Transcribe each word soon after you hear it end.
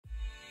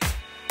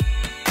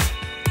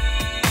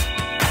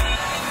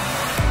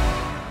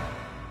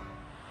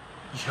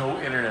Yo,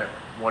 internet,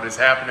 what is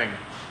happening?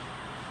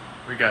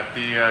 We got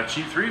the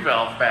cheap 3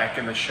 valve back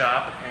in the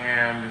shop,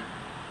 and you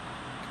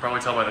can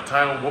probably tell by the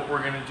title what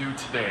we're gonna do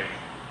today.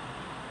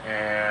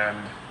 And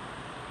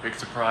big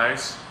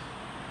surprise,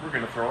 we're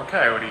gonna throw a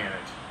Coyote in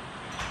it.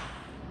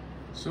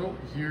 So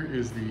here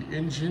is the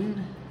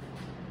engine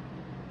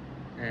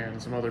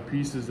and some other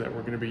pieces that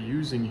we're gonna be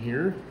using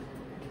here.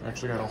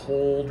 Actually got a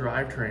whole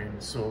drivetrain,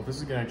 so this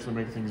is gonna actually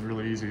make things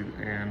really easy.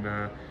 And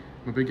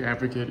I'm a big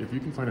advocate, if you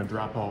can find a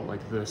dropout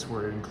like this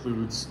where it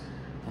includes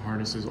the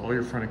harnesses, all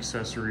your front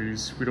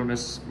accessories. We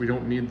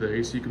don't need the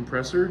AC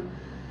compressor,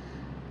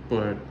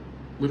 but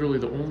literally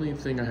the only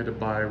thing I had to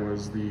buy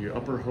was the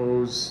upper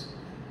hose,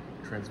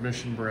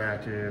 transmission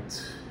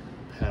bracket,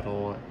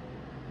 pedal.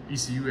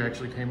 ECU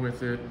actually came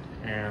with it,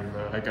 and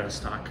I got a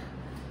stock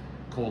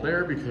cold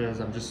air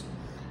because I'm just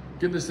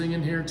getting this thing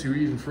in here to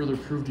even further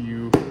prove to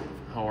you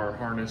how our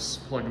harness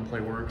plug and play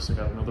works. I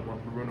got another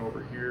one to run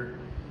over here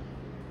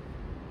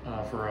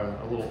for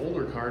a little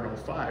older car, an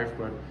 05,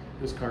 but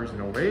this car is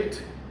an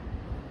 08,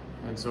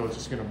 and so it's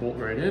just gonna bolt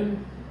right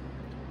in,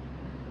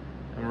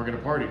 and we're gonna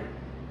party.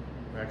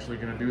 We're actually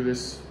gonna do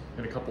this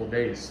in a couple of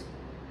days.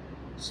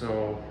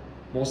 So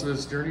most of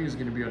this journey is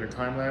gonna be under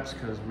time lapse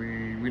because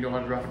we know how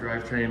to drop a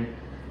drivetrain,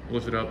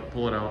 lift it up,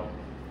 pull it out,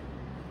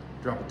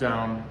 drop it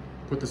down,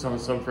 put this on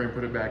the subframe,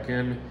 put it back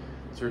in.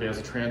 It already has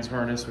a trans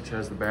harness, which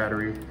has the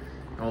battery,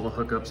 all the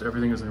hookups,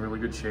 everything is in really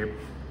good shape.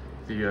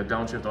 The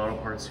Downshift Auto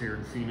Parts here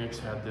in Phoenix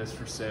had this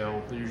for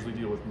sale. They usually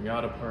deal with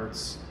Miata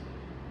parts,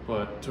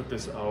 but took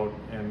this out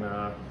in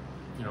a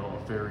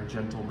very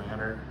gentle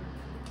manner.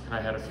 And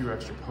I had a few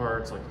extra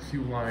parts, like the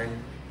fuel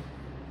line.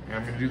 And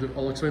I'm gonna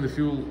I'll explain the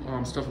fuel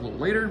stuff a little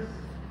later.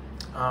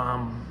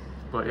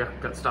 But yeah,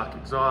 got stock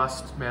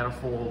exhaust,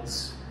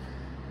 manifolds,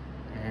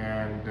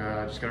 and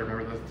just gotta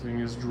remember that the thing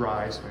is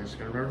dry, so I just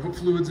gotta remember to put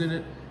fluids in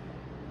it.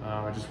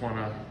 I just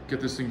wanna get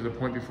this thing to the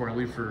point before I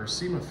leave for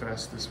SEMA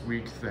Fest this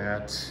week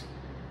that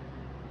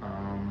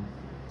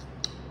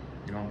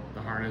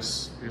the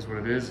harness is what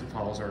it is. It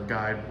follows our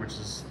guide, which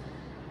is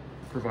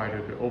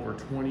provided over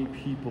 20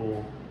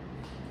 people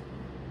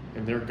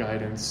in their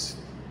guidance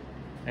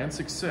and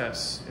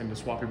success into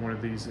swapping one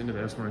of these into the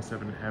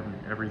S197 and having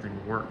everything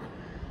work.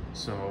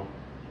 So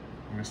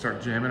I'm gonna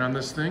start jamming on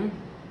this thing,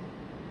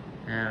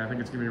 and I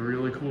think it's gonna be a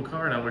really cool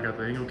car. Now we got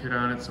the angle kit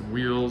on it, some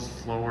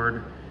wheels, lowered,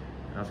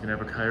 and I was gonna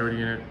have a Coyote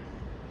in it,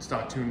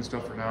 stock tuned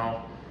stuff for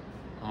now.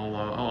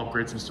 I'll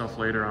upgrade some stuff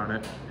later on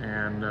it,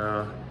 and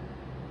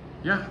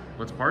yeah,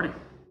 let's party.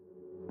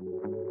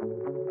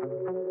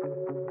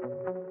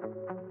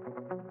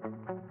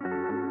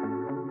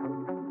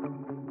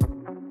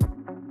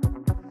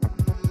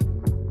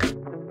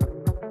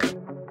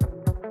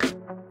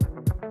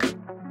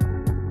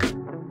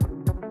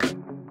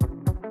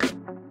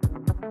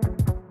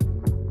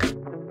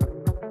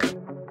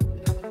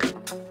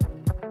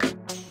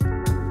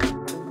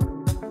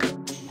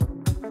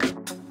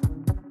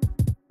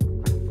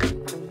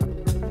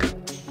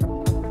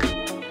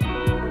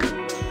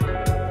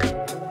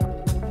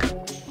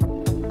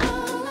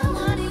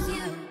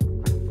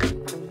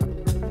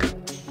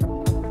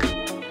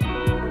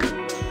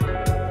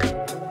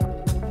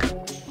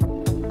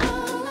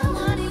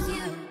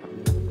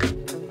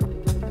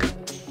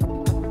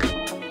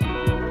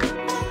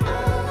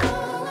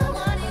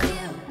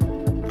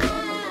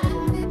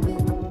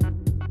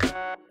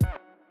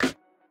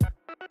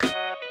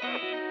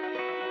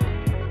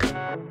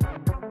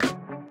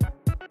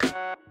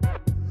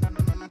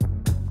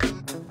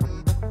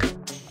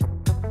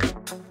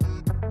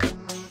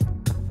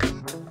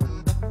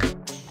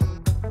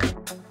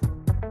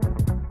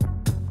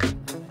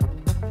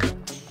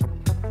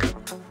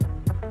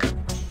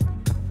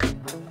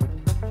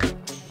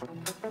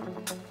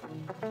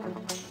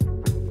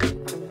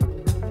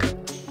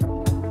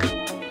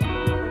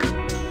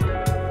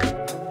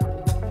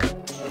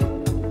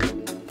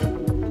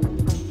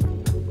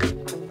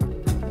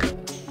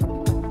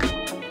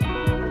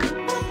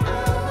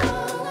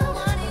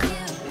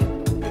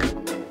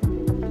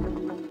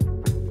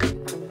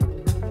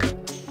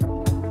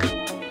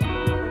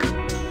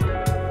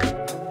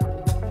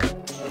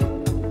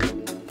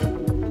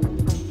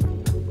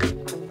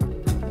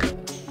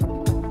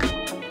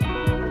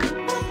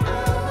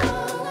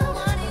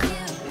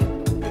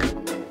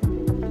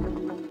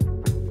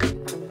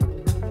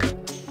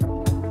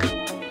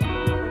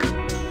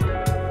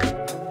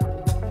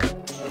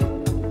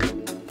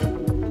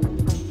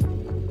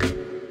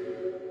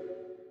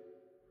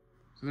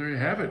 So there you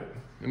have it,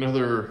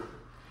 another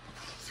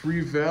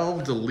 3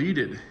 valve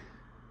deleted.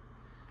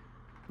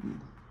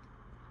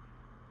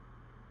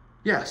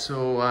 Yeah,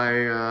 so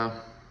I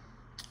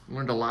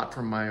learned a lot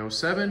from my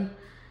 07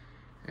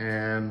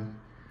 and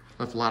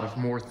left a lot of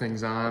more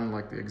things on,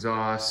 like the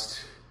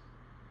exhaust,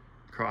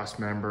 cross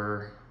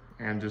member,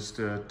 and just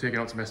taking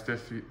out some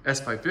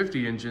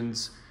S550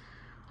 engines.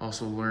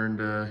 Also learned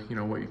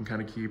what you can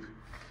kind of keep,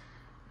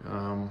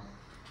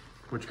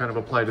 which kind of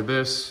apply to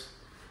this.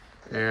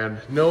 And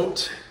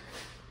note,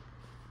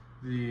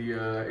 the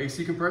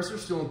AC compressor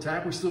is still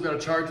intact. We still got a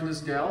charge in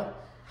this gal.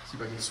 See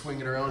if I can swing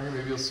it around here.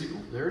 Maybe you'll see.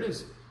 Ooh, there it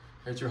is.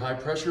 That's your high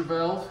pressure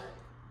valve.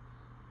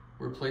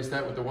 Replace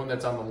that with the one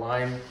that's on the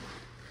line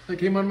that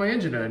came on my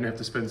engine. I didn't have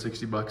to spend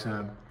 60 bucks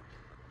on.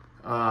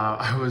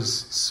 I was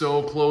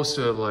so close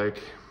to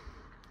like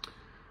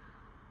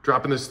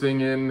dropping this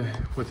thing in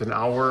with an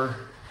hour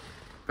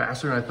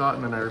faster than I thought,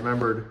 and then I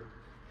remembered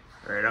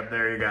right up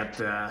there you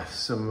got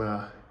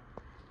some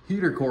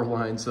heater core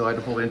lines, so I had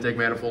to pull the intake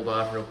manifold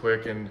off real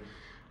quick and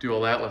do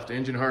all that. Left the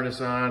engine harness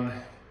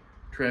on,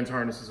 trans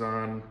harness is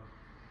on.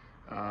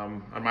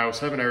 On my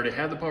 07 I already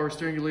had the power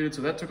steering deleted,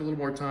 so that took a little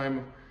more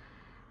time,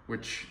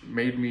 which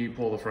made me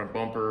pull the front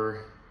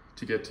bumper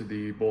to get to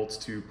the bolts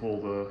to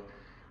pull the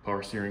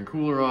power steering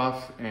cooler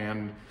off.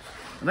 And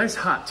a nice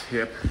hot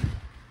tip,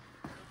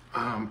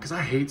 because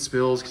I hate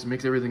spills because it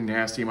makes everything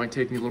nasty. It might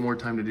take me a little more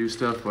time to do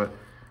stuff, but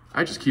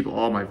I just keep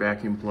all my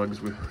vacuum plugs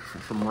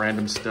from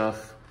random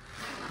stuff.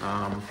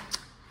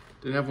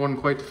 Didn't have one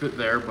quite to fit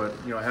there, but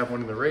you know, I have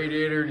one in the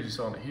radiator. You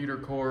saw in the heater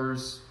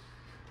cores.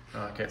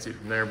 Can't see it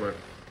from there, but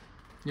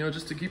you know,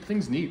 just to keep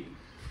things neat.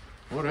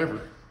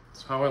 Whatever.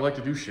 That's how I like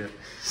to do shit.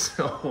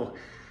 So,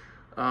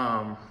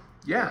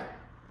 yeah.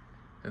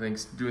 I think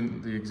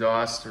doing the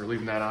exhaust or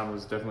leaving that on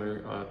was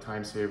definitely a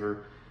time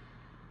saver.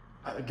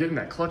 Getting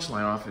that clutch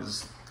line off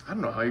is, I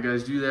don't know how you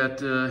guys do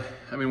that.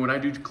 I mean, when I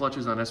do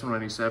clutches on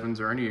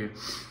S197s or any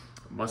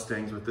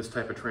Mustangs with this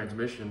type of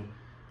transmission,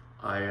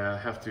 I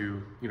have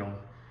to, you know,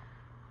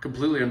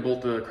 completely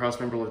unbolt the cross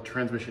member, let the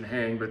transmission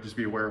hang, but just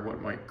be aware of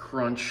what might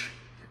crunch,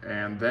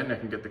 and then I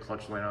can get the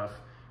clutch line off.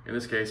 In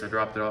this case, I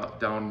dropped it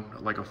down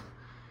like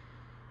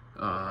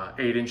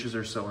 8 inches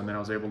or so, and then I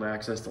was able to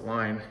access the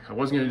line. I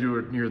wasn't gonna do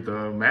it near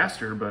the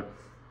master, but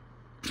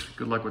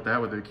good luck with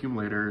that with the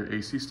accumulator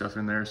AC stuff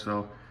in there.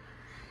 So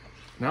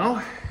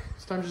now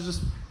it's time to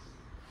just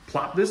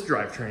plop this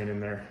drivetrain in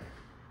there.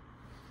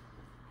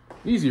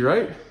 Easy,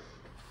 right?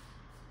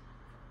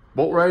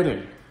 Bolt right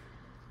in.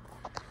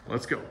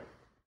 Let's go.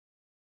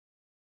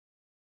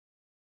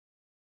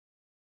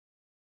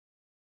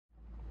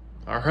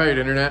 All right,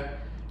 internet,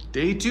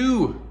 day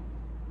 2.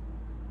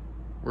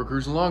 We're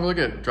cruising along. Look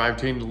at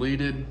drivetrain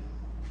deleted.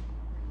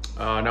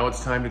 Now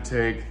it's time to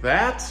take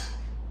that,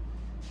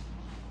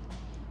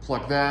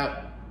 plug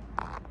that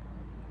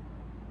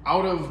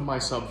out of my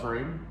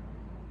subframe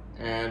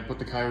and put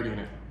the Coyote in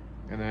it.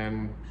 And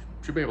then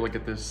should be able to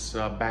get this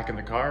back in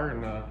the car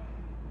in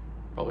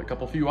probably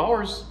a few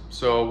hours.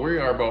 So we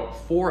are about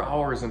 4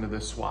 hours into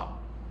this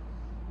swap.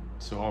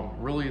 So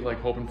I'm really like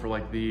hoping for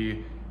like the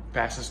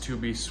fastest to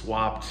be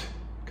swapped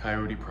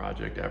Coyote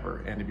project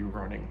ever, and to be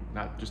running,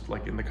 not just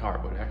like in the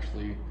car, but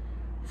actually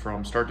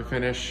from start to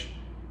finish,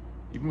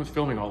 even with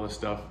filming all this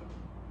stuff,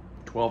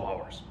 12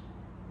 hours.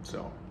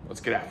 So let's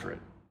get after it.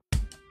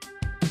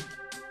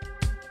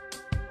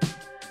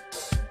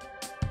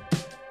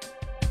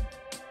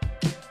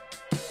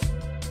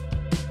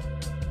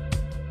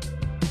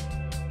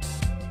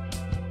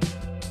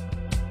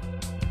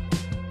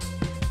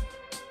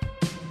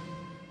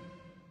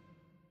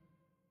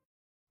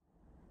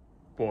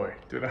 Boy,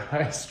 did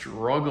I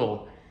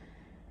struggle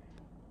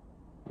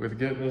with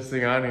getting this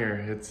thing on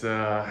here. It's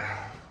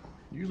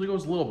usually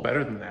goes a little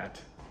better than that.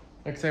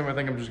 Next time I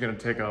think I'm just gonna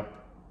take off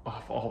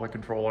all the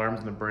control arms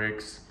and the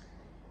brakes.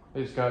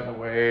 They just got in the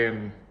way,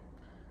 and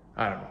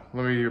I don't know.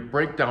 Let me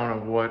break down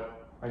of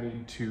what I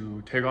need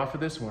to take off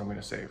of this and what I'm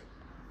gonna save.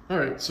 All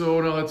right,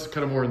 so now that's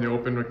kind of more in the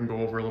open. We can go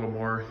over a little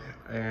more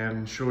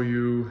and show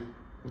you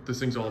what this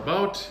thing's all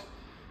about.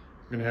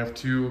 I'm gonna have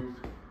to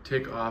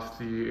take off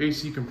the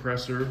AC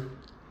compressor.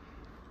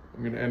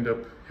 I'm gonna end up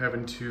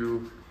having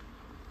to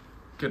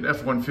get an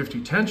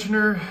F150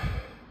 tensioner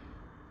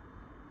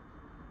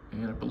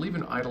and I believe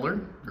an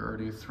idler. They're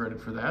already threaded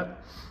for that.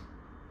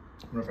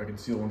 I don't know if I can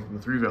steal one from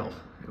the 3 valve,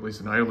 at least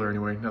an idler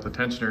anyway, not the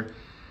tensioner,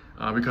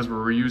 because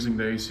we're reusing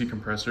the AC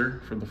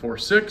compressor from the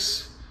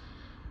 4.6.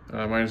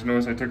 Might just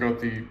notice I took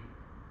out the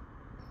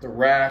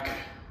rack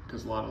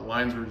because a lot of the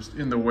lines were just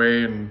in the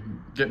way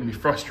and getting me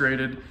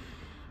frustrated.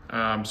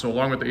 So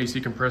along with the AC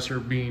compressor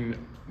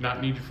being not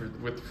needed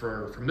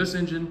from this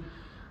engine,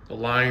 the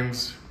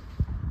lines,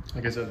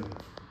 like I said,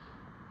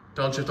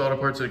 Downshift Auto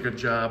Parts did a good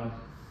job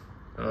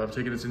of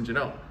taking this engine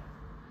out.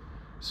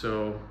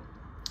 So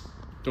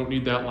don't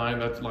need that line.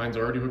 That line's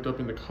already hooked up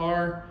in the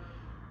car.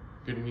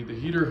 Gonna need the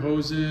heater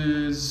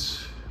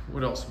hoses.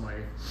 What else am I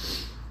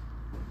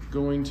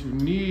going to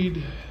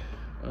need?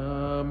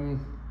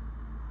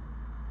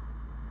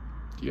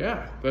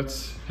 Yeah,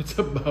 that's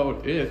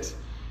about it.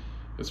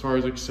 As far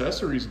as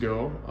accessories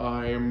go,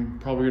 I'm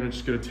probably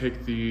just gonna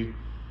take the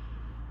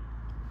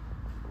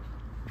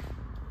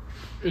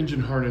engine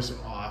harness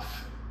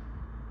off.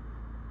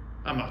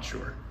 I'm not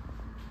sure.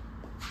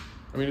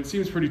 I mean, it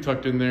seems pretty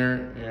tucked in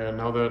there, and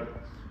now that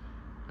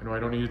I know I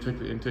don't need to take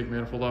the intake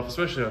manifold off,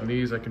 especially on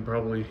these, I can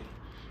probably,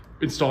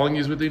 installing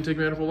these with the intake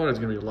manifold on is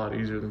gonna be a lot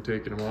easier than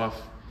taking them off.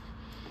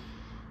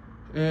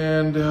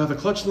 And the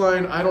clutch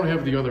line, I don't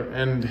have the other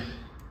end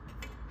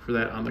for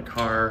that on the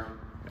car.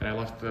 And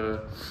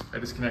I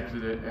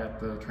disconnected it at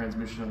the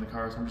transmission on the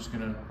car, so I'm just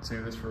gonna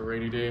save this for a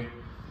rainy day.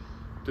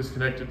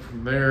 Disconnect it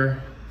from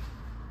there.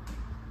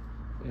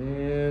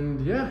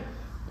 And yeah,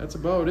 that's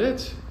about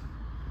it.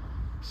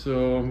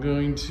 So I'm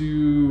going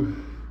to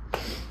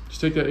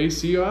just take that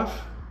AC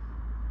off.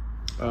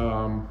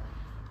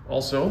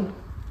 Also,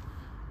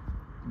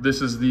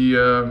 this is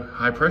the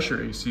high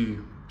pressure AC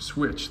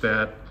switch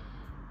that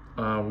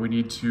we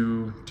need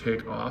to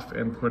take off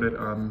and put it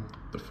on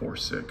the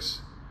 4.6.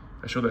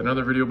 I showed that in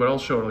another video, but I'll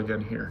show it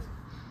again here.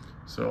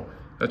 So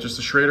that's just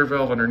a Schrader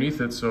valve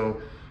underneath it.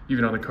 So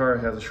even on the car,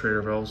 it has a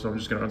Schrader valve. So I'm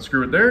just gonna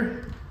unscrew it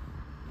there.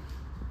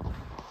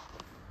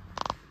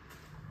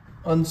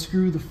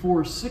 Unscrew the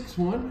 4.6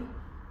 one.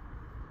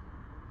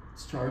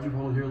 It's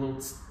chargeable here a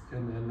little,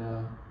 and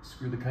then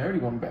screw the Coyote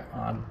one back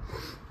on.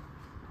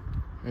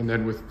 And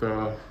then with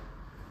the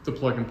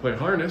plug and play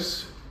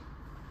harness,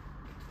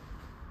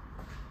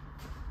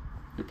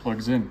 it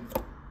plugs in,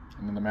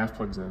 and then the MAF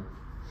plugs in.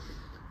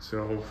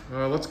 So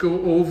let's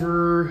go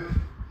over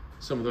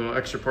some of the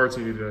extra parts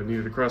I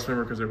needed a cross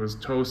member because it was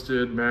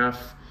toasted, MAF,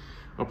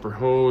 upper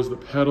hose, the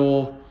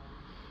pedal,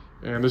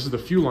 and this is the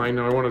fuel line.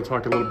 Now I want to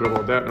talk a little bit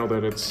about that now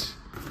that it's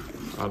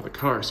out of the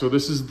car. So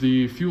this is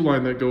the fuel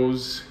line that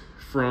goes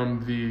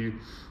from the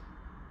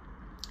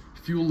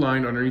fuel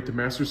line underneath the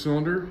master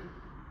cylinder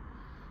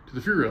to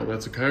the fuel rail.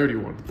 That's a Coyote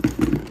one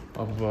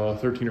of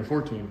 13 or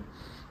 14.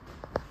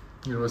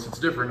 You notice it's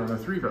different on the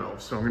 3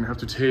 valve. So I'm gonna have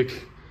to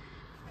take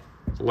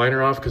the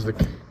liner off because the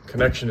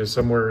connection is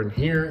somewhere in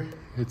here.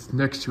 It's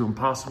next to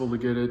impossible to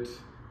get it.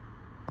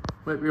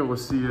 Might be able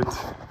to see it.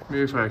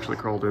 Maybe if I actually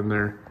crawled in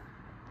there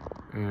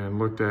and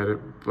looked at it,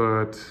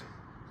 but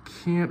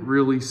can't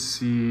really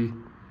see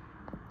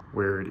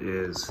where it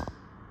is.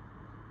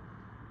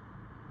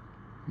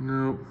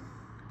 Nope.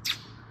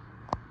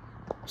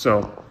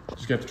 So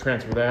just gonna have to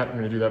transfer that. I'm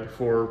gonna do that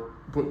before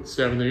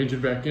stabbing the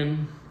engine back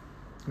in.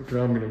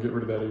 Okay, I'm gonna get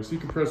rid of that AC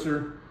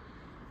compressor,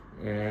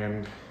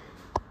 and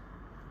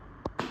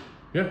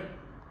yeah,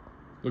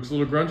 looks a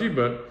little grungy,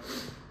 but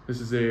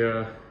this is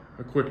a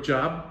quick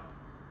job.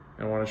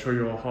 I want to show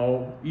you all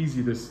how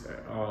easy this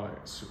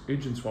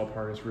engine swap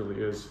harness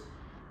really is.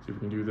 See if we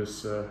can do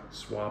this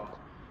swap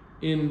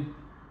in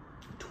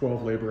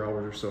 12 labor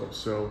hours or so.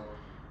 So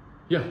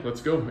yeah,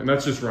 let's go. And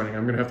that's just running.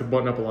 I'm gonna have to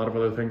button up a lot of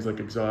other things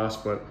like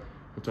exhaust, but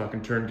we're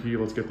talking turnkey.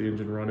 Let's get the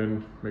engine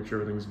running, make sure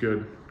everything's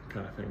good,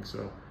 kind of thing.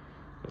 So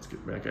let's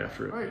get back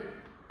after it. All right,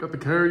 got the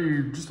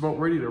Coyote just about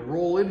ready to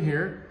roll in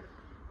here,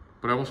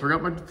 but I almost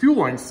forgot my fuel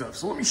line stuff.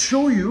 So let me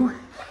show you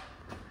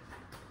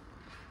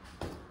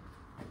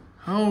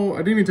how, I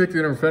didn't even take the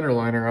inner fender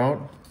liner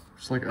out.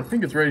 Just like, I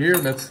think it's right here,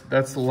 and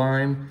that's the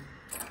line.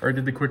 I already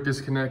did the quick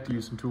disconnect,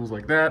 use some tools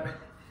like that.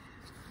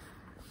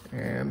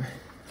 And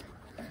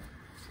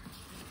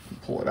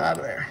pull it out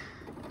of there.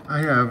 I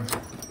have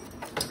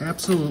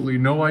absolutely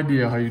no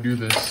idea how you do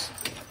this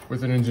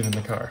with an engine in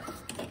the car.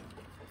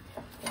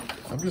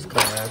 I'm just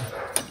glad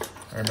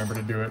I remember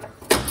to do it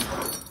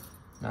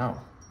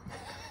now.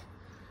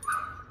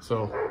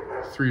 So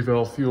 3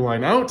 valve fuel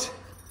line out.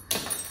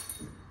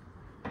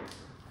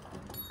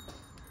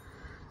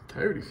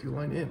 Coyote fuel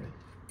line in.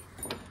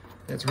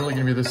 It's really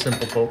gonna be this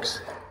simple,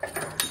 folks.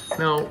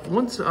 Now,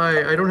 once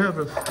I don't have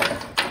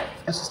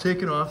this is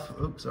taken off,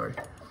 oops, sorry.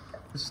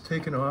 This is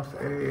taken off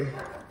a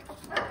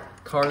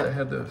car that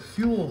had the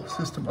fuel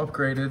system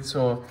upgraded,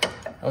 so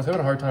I was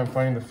having a hard time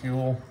finding the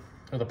fuel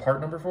or the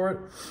part number for it.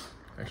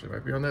 Actually, it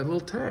might be on that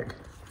little tag.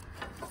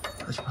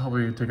 I should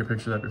probably take a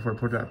picture of that before I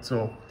put it out.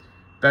 So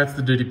that's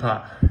the Diddy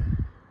pot.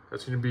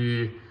 That's gonna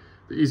be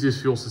the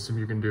easiest fuel system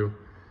you can do.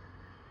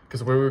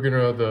 Because the way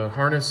the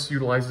harness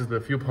utilizes the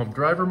fuel pump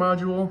driver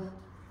module,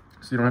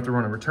 so you don't have to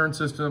run a return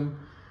system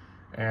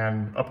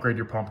and upgrade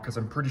your pump, because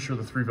I'm pretty sure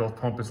the 3 valve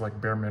pump is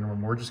like bare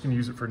minimum. We're just gonna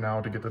use it for now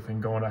to get the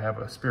thing going. I have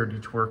a spare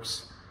Deech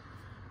Works.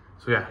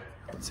 So yeah,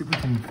 let's see if we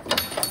can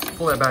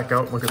pull that back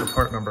out and look at the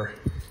part number.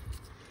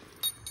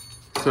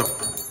 So,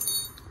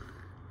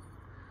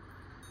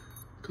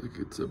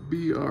 it's a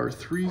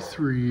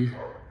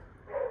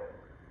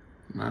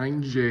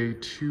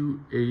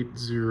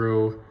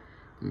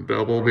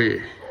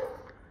BR339J280BB.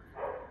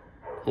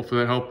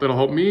 Hopefully that'll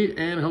help me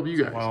and help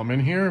you guys. While I'm in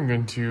here, I'm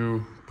going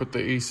to put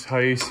the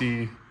high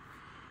AC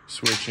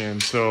switch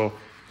in. So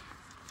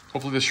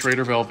hopefully the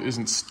Schrader valve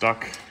isn't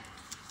stuck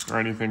or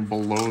anything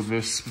below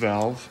this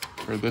valve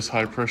or this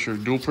high pressure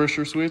dual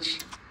pressure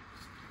switch.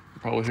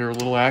 You'll probably hear a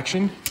little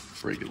action.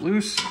 Break it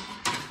loose.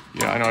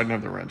 Yeah, I know I didn't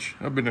have the wrench.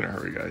 I've been in a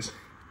hurry, guys.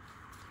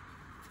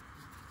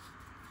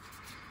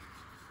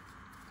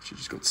 Should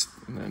just go,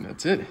 and then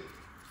that's it.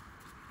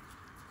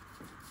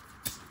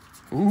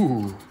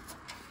 Ooh.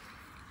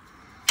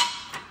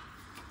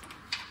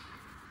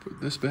 Put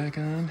this back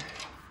on.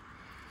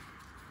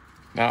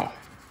 Now,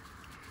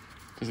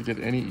 does it get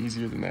any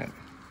easier than that?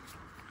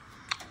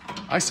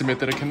 I submit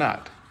that it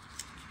cannot.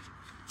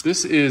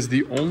 This is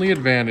the only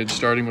advantage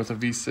starting with a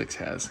V6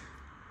 has.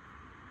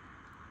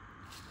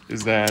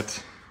 Is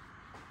that,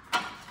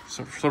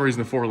 so for some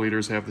reason the 4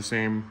 liters have the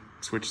same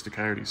switch as the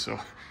Coyote, so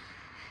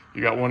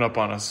you got one up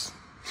on us.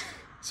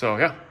 So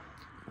yeah,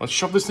 let's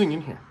shove this thing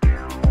in here.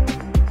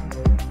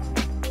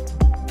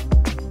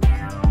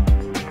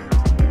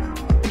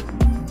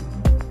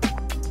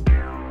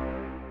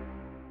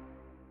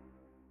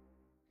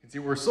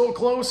 we're so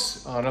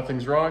close.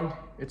 Nothing's wrong.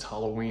 It's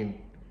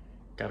Halloween.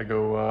 Gotta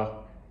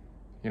go,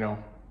 you know,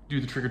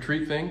 do the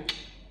trick-or-treat thing,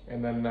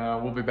 and then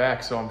we'll be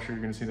back. So I'm sure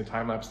you're gonna see the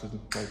time lapse to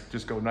like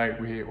just go night.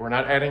 We're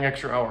not adding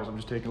extra hours. I'm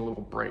just taking a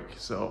little break.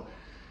 So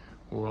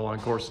we're all on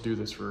course to do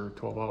this for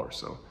 12 hours.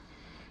 So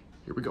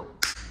here we go.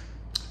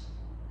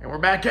 And we're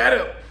back at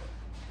it.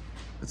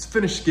 Let's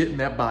finish getting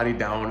that body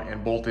down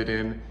and bolted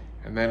in,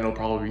 and then it'll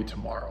probably be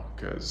tomorrow,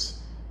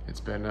 because it's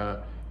been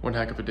one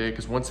heck of a day.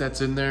 Because once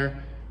that's in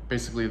there,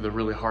 basically the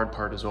really hard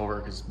part is over,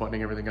 because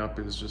buttoning everything up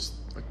is just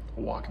like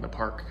a walk in the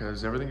park,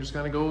 because everything just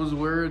kind of goes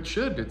where it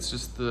should. It's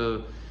just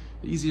the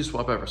easiest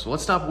swap ever. So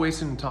let's stop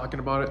wasting and talking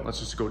about it. Let's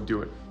just go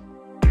do it.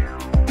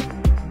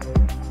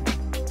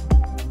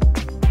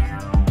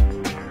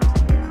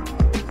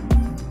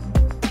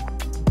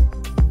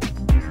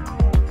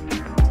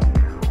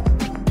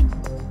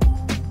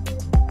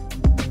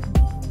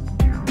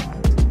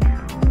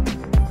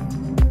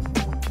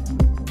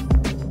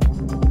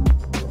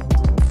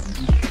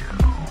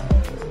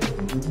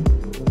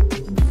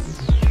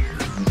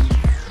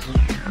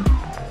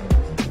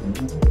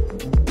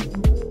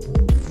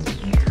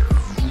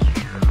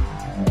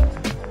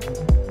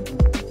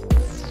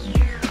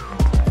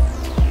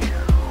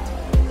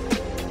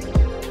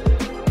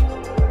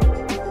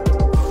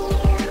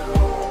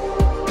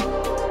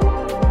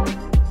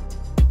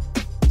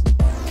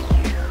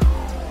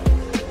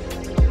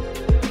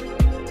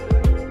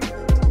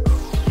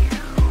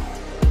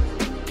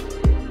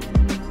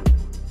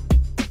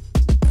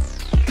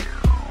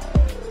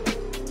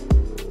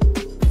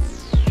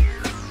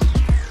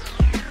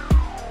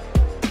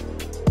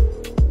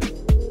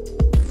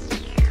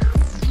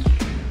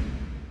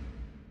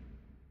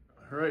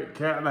 All right,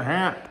 cat in the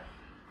hat.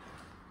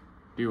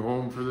 You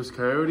home for this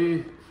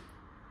Coyote?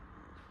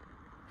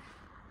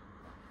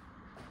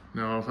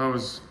 Now, if I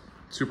was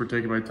super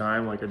taking my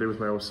time like I did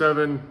with my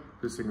 07,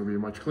 this thing would be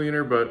much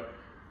cleaner, but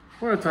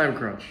we're on a time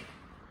crunch.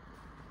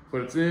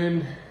 But it's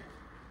in.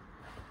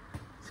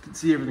 As you can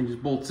see, everything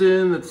just bolts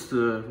in. That's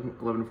the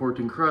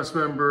 11-14 cross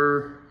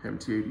member,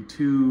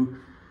 MT82,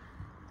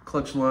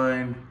 clutch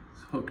line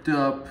is hooked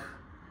up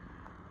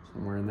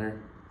somewhere in there.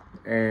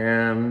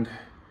 And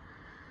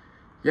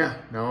yeah,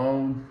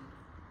 now,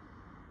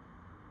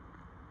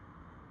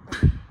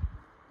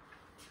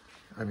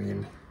 I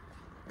mean,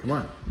 come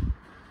on.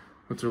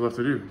 What's there left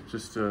to do?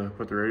 Just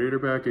put the radiator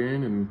back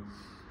in and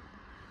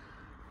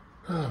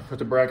put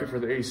the bracket for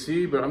the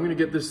AC, but I'm gonna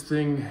get this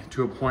thing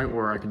to a point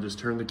where I can just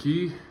turn the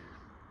key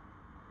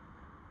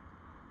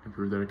and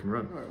prove that it can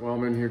run. All right, well,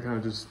 I'm in here kind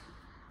of just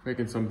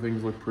making some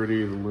things look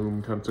pretty. The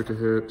loom kind of took a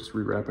hit, just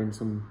rewrapping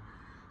some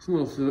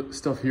little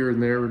stuff here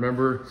and there.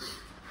 Remember,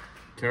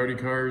 Coyote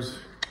cars,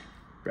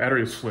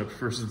 battery is flipped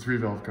versus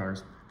 3-valve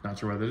cars. Not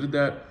sure why they did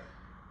that,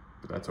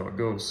 but that's how it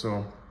goes.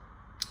 So,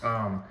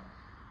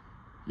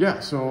 yeah,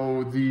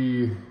 so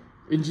the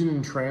engine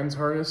and trans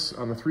harness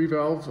on the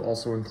 3-valve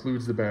also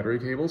includes the battery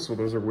cable. So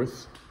those are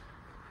with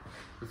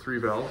the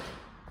 3-valve.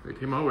 They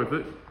came out with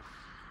it.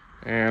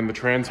 And the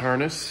trans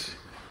harness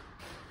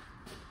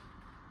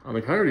on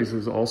the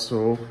Coyotes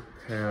also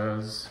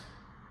has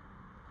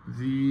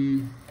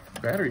the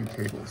battery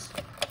cables.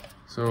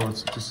 So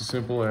it's just as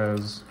simple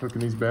as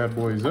hooking these bad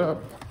boys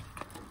up,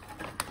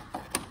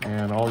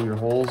 and all your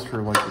holes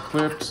for like the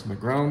clips and the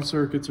ground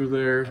circuits are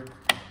there.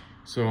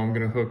 So I'm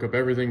gonna hook up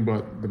everything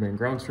but the main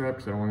ground strap,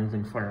 because I don't want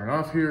anything firing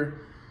off here.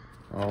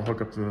 I'll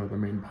hook up the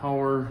main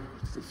power,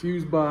 the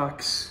fuse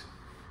box,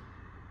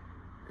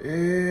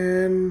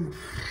 and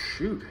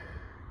shoot,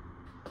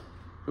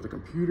 put the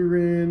computer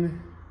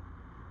in.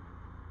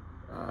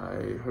 I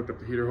hooked up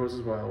the heater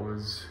hoses while it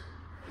was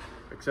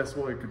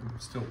accessible. You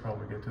could still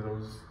probably get to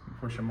those and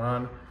push them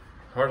on.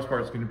 The hardest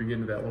part is going to be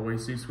getting to that low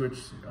AC switch,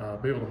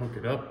 be able to hook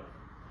it up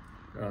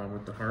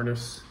with the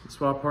harness, the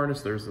swap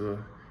harness.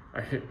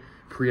 I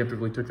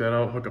preemptively took that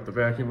out, hook up the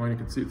vacuum line, you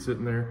can see it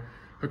sitting there,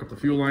 hook up the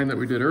fuel line that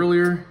we did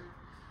earlier.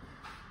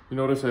 You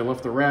notice I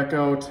left the rack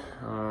out.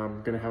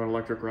 I'm going to have an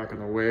electric rack on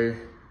the way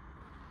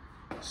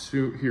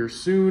here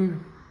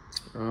soon.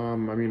 I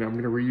mean, I'm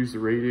going to reuse the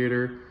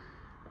radiator.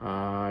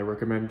 I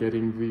recommend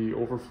getting the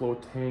overflow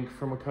tank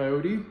from a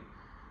Coyote.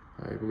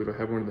 I believe I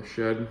have one in the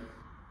shed.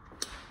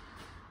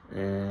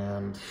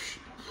 And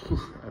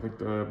I think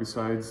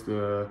besides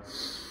the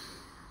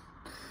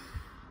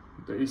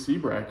AC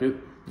bracket,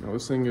 you know,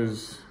 this thing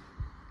is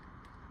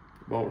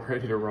about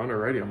ready to run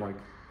already.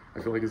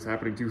 I feel like it's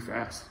happening too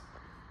fast.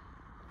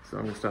 So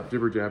I'm gonna stop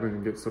jibber jabbing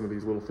and get some of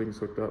these little things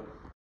hooked up.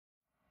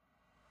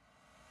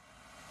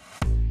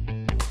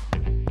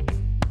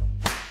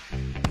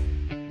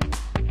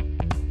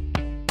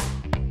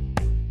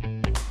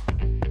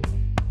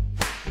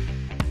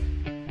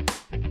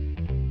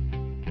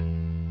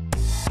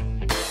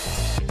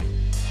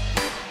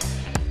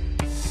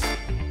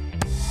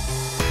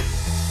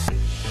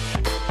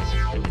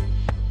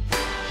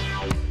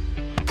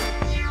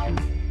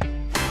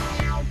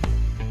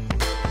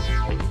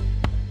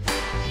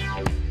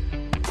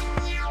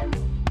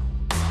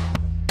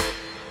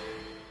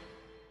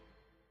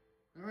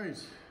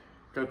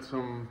 Got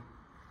some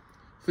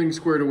things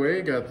squared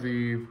away, got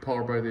the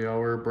power by the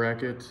hour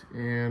bracket,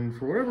 and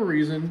for whatever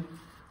reason,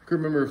 I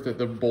couldn't remember if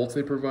the bolts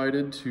they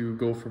provided to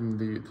go from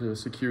to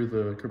secure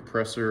the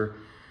compressor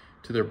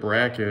to their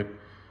bracket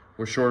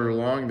were short or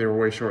long. They were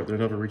way short. They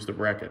never reached the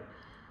bracket.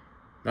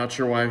 Not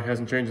sure why. It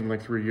hasn't changed in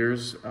like 3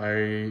 years.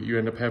 You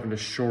end up having to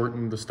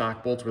shorten the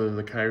stock bolts, whether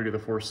the Coyote or the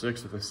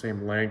 4.6, at the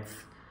same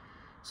length.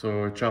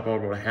 So I chop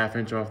out about a 1/2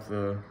 inch off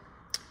the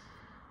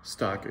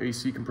stock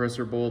AC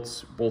compressor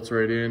bolts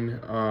right in.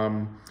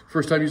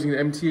 First time using the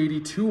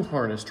MT82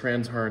 harness,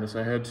 trans harness.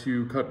 I had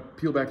to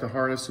peel back the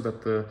harness so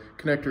that the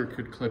connector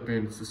could clip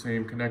in. It's the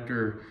same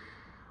connector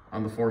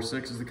on the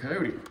 4.6 as the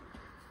Coyote.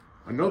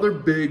 Another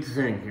big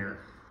thing here.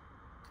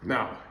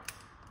 Now,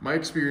 my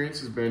experience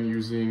has been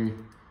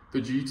using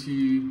the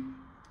GT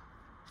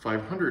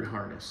 500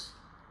 harness,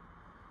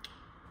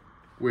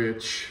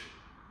 which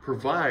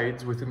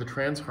provides within the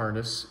trans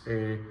harness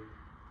you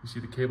see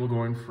the cable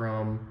going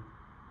from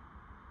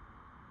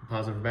the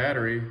positive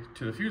battery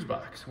to the fuse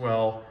box.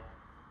 Well,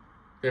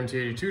 the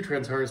MT82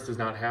 trans harness does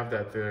not have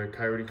that. The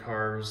Coyote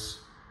cars,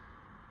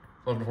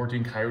 11 to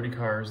 14 Coyote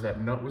cars,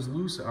 that nut was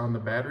loose on the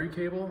battery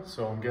cable,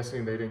 so I'm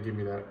guessing they didn't give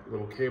me that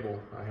little cable.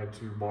 I had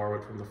to borrow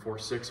it from the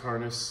 4.6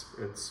 harness.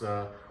 It's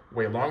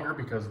way longer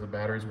because the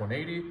battery's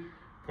 180,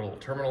 put a little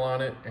terminal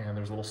on it, and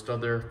there's a little stud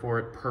there for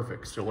it.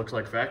 Perfect. Still looks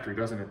like factory,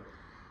 doesn't it?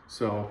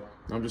 So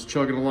I'm just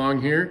chugging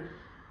along here,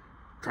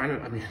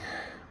 I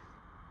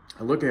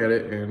look at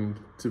it, and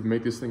to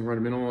make this thing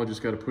run minimal, I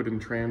just got to put in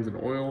trans and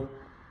oil,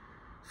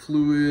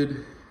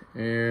 fluid,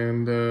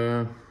 and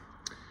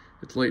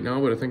it's late now,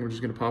 but I think we're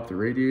just going to pop the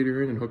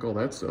radiator in and hook all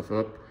that stuff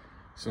up.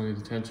 Still need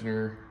the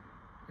tensioner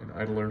and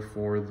idler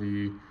for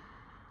the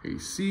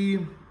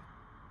AC.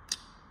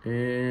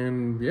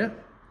 And yeah,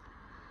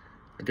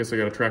 I guess I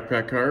got a track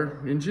pack car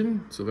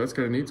engine, so that's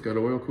kind of neat. It's got an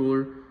oil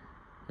cooler,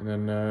 and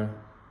then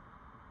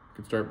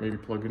can start maybe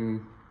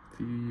plugging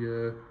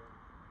the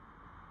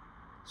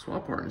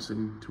swap harness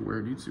into where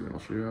it needs to, and I'll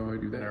show you how I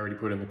do that. I already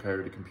put in the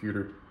Coyote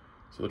computer,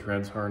 so the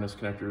trans harness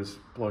connector is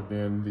plugged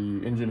in,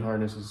 the engine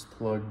harness is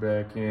plugged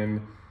back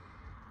in.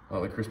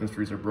 The Christmas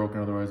trees are broken,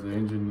 otherwise the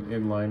engine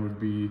inline would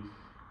be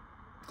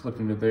clipped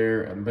into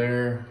there,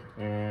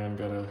 and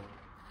gotta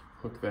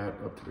hook that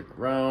up to the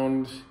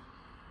ground.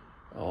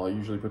 I'll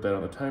usually put that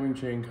on the timing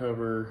chain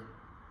cover.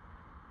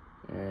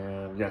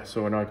 And yeah,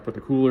 so now I can put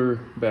the cooler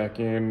back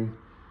in,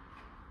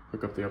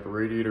 hook up the upper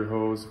radiator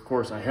hose. Of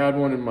course, I had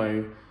one in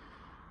my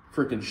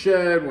freaking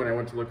shed when I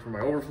went to look for my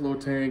overflow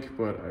tank,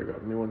 but I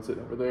got a new one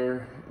sitting over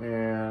there,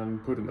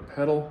 and put in the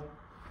pedal.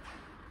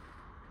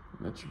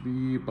 And that should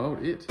be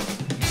about it.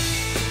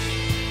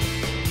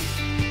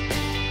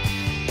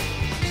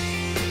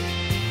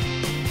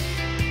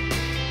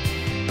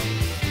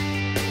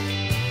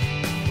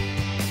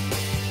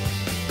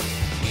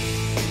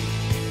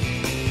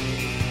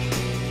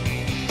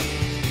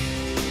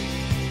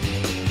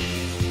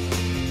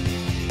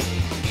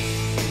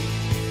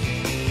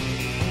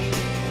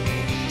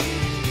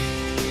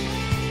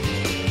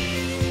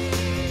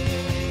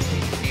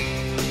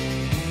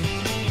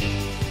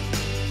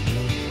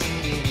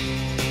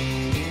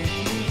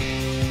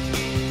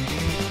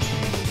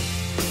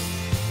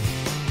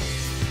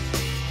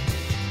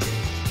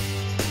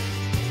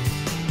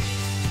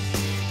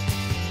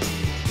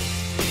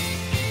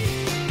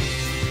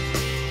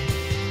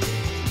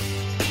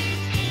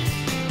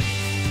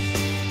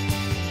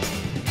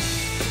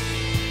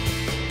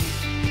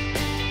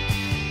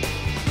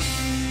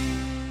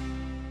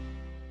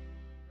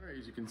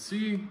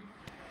 See,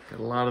 got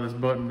a lot of this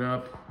buttoned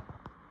up.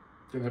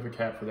 Didn't have a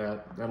cap for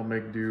that. That'll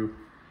make do.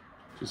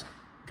 Just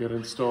gotta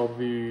install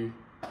the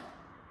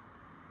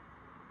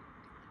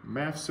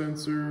MAF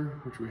sensor,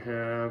 which we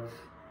have,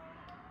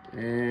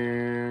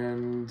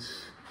 and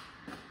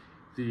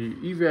the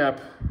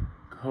evap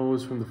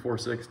hose from the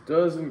 4.6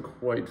 doesn't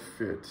quite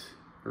fit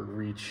or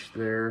reach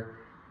there.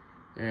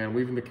 And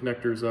leaving the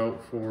connectors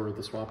out for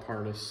the swap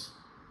harness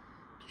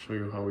to show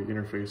you how we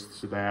interface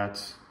to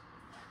that.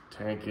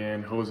 Tank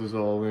in, hoses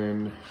all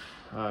in.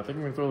 I think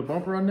I'm gonna throw the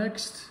bumper on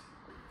next.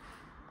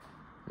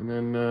 And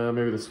then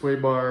maybe the sway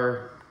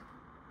bar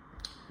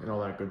and all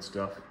that good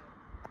stuff.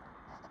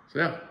 So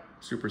yeah,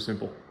 super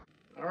simple.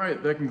 All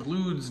right, that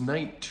concludes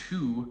night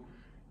 2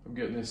 of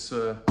getting this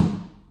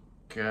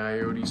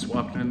Coyote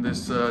swapped in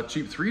this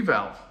cheap 3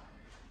 valve.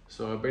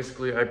 So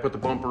basically I put the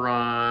bumper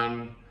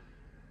on,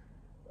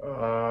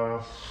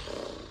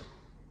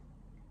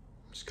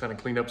 just kind of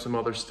cleaned up some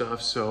other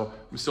stuff. So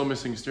I'm still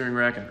missing a steering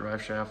rack and a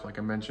drive shaft, like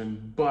I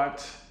mentioned,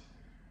 but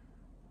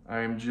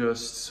I'm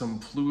just some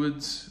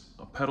fluids,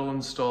 a pedal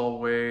install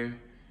away,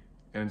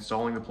 and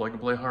installing the plug and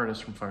play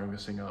harness from firing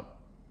this thing up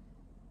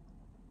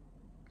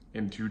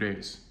in 2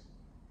 days.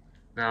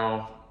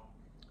 Now,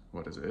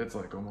 what is it? It's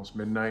like almost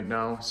midnight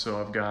now. So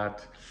I've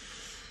got,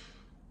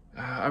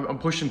 I'm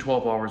pushing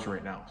 12 hours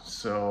right now.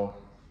 So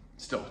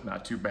still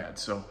not too bad.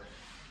 So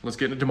let's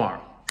get into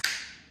tomorrow.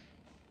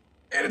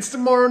 And it's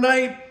tomorrow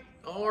night.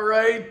 All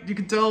right, you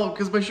can tell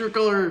because my shirt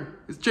color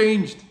has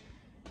changed.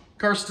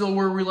 Car's still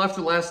where we left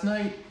it last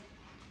night.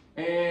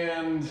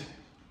 And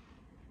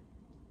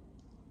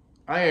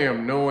I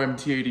am no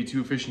MT82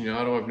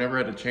 aficionado. I've never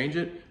had to change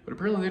it, but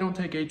apparently they don't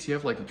take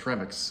ATF like the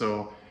Tremix.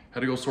 So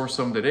had to go source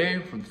some today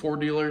from the Ford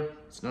dealer.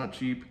 It's not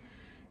cheap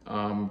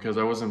because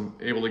I wasn't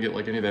able to get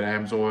like any of that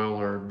AMSOIL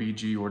or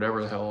BG or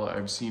whatever the hell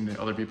I've seen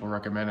other people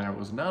recommend. And I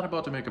was not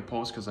about to make a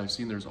post because I've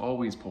seen there's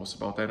always posts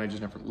about that and I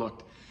just never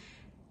looked.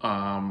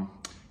 Gonna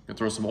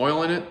throw some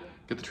oil in it,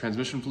 get the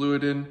transmission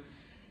fluid in,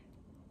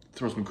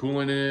 throw some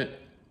coolant in it,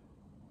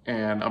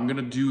 and I'm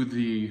gonna do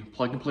the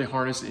plug and play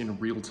harness in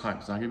real time.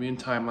 It's not gonna be in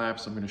time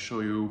lapse. I'm gonna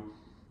show you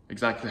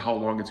exactly how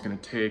long it's gonna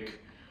take,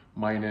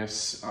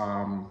 minus,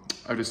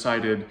 I've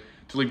decided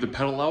to leave the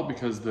pedal out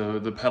because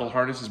the pedal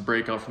harnesses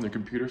break out from the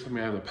computer. So I'm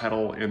gonna have the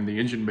pedal in the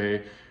engine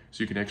bay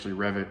so you can actually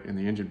rev it in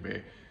the engine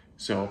bay.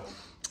 So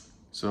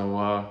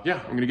yeah,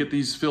 I'm gonna get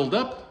these filled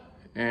up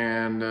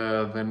and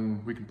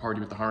then we can party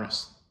with the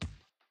harness.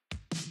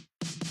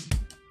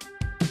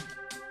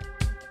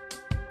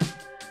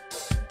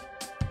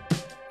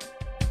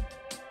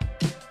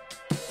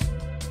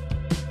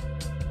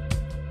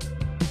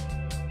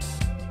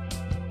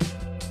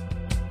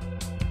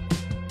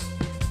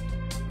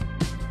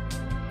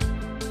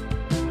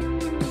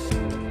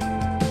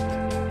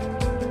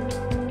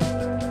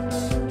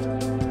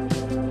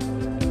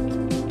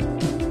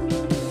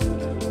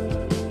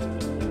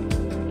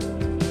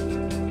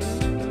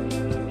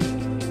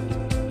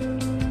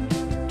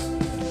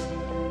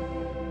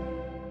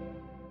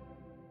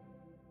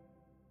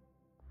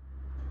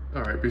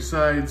 All right,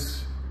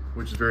 besides,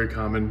 which is very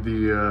common,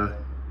 the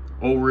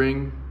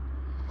O-ring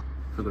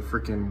for the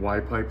freaking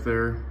Y-pipe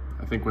there.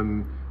 I think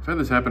I've had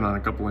this happen on a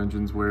couple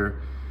engines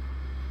where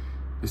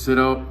they sit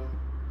out,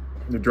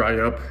 they dry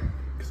up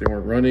because they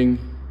weren't running.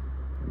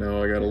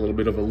 Now I got a little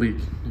bit of a leak.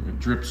 It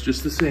drips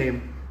just the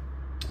same.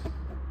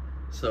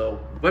 So,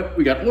 but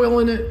we got oil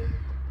in it.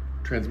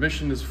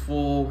 Transmission is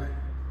full.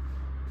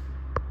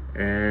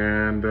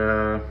 And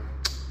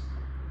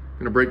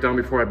I'm gonna break down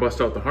before I bust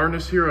out the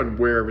harness here on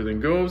where everything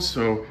goes.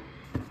 So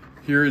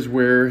here is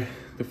where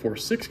the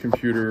 4.6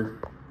 computer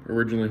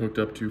originally hooked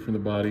up to from the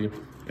body,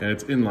 and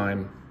it's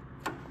inline.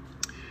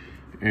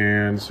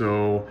 And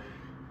so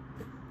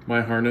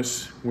my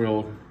harness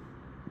will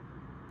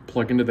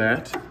plug into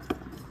that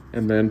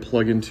and then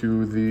plug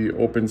into the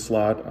open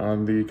slot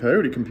on the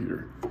Coyote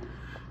computer.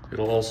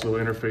 It'll also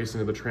interface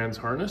into the trans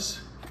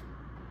harness.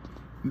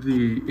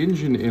 The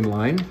engine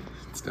inline,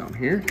 it's down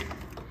here.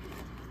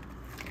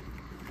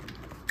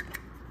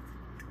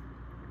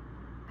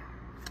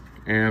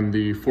 And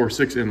the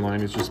 4.6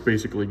 inline is just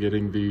basically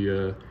getting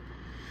the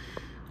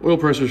oil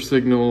pressure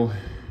signal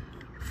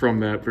from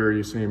that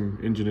very same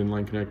engine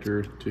inline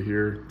connector to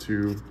here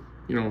to,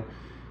 you know,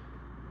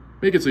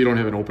 make it so you don't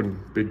have an open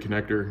big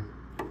connector.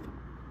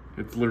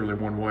 It's literally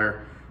one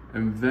wire.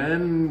 And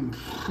then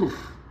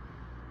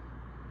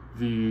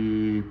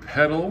the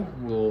pedal,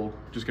 we'll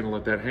just gonna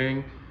let that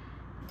hang.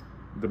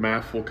 The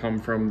MAF will come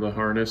from the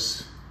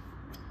harness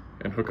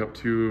and hook up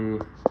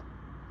to,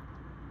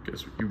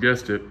 you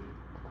guessed it,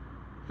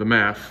 the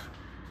MAF,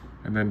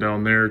 and then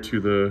down there to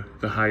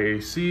the high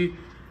AC.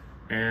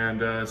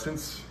 And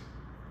since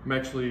I'm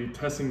actually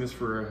testing this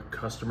for a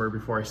customer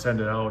before I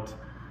send it out,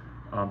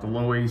 the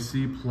low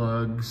AC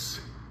plugs,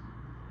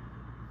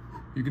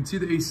 you can see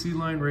the AC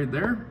line right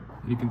there.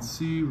 You can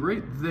see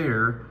right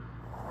there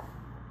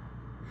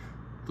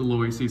the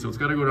low AC, so it's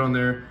got to go down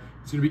there.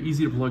 It's gonna be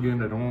easy to plug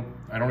in. I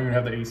don't even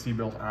have the AC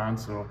built on,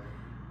 so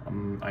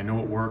I know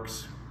it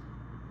works.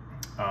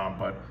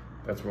 But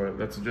that's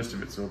the gist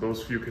of it. So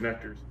those few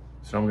connectors.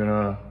 So I'm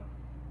gonna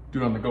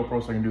do it on the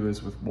GoPro so I can do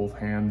this with both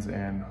hands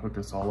and hook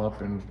this all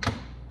up and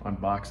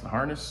unbox the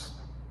harness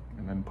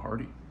and then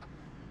party.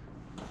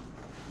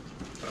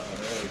 All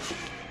right.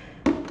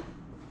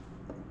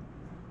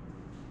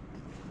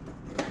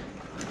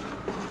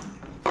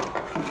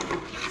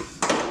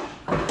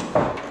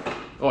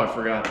 Oh, I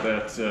forgot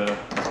that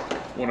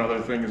one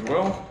other thing as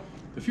well.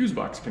 The fuse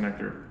box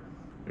connector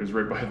is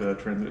right by the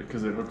transit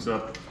because it hooks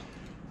up.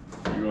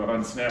 You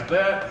unsnap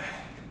that,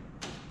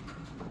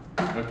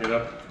 hook it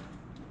up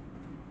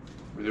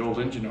where the old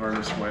engine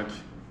harness went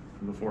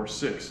from the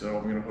 4.6. So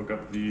I'm gonna hook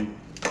up the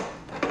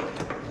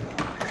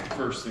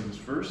first things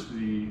first,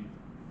 the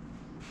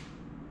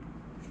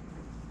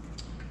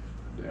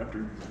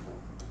adapter.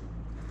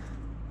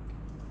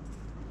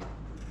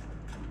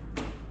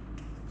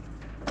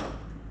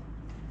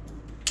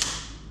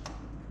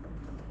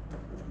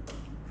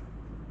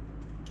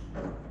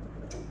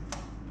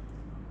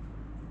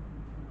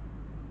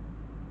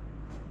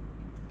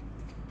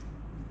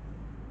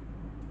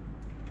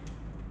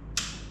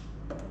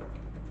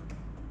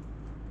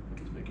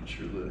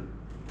 Sure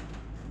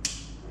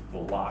the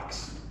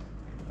locks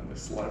on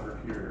this lever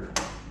here,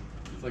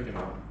 it's like in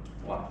a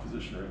lock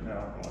position right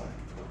now.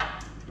 I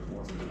don't know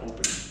why it wasn't been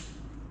open.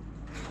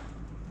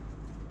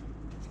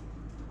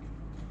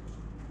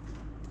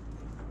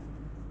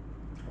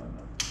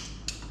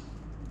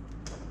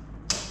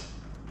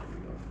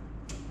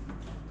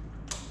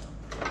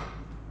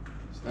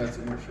 So that's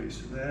the interface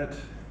to that.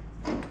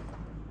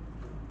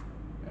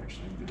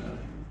 Actually, I'm gonna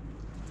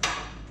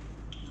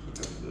hook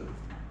up the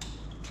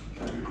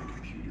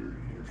computer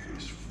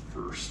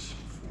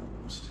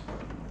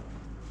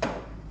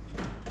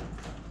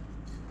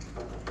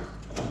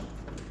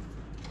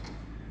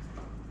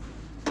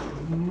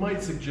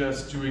might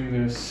suggest doing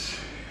this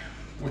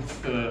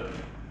with the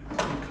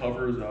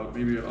covers out.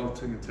 Maybe I'll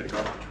take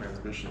off the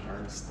transmission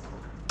harness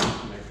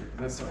connector.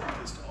 That's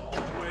not just all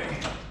the way.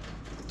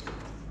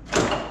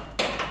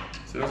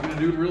 So I was going to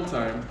do it in real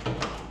time.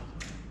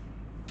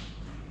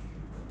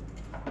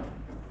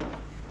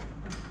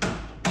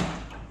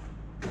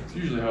 It's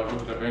usually how I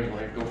hook it up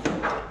anyway.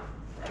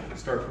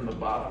 Start from the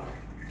bottom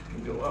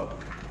and go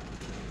up.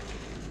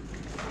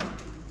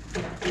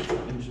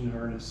 Engine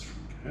harness from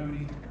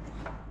Coyote.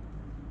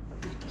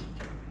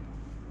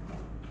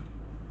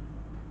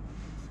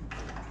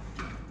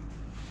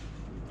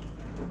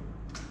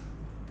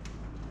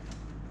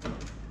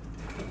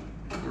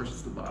 Of course,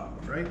 it's the bottom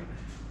one, right?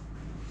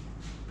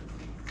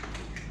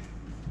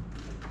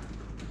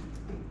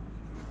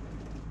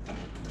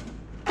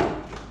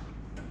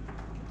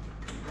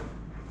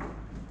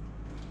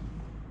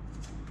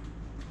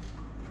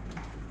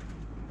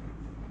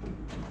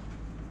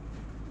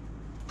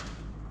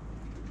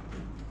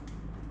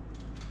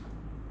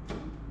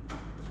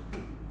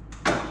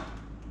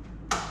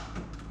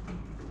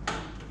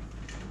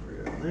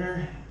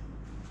 There.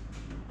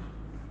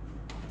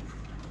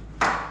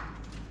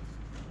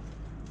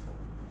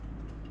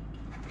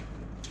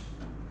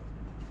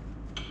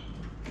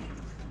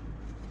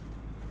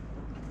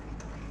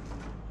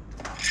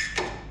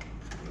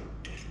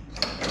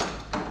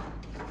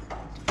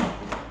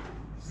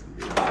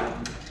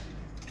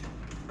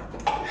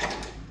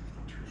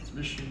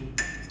 Transmission.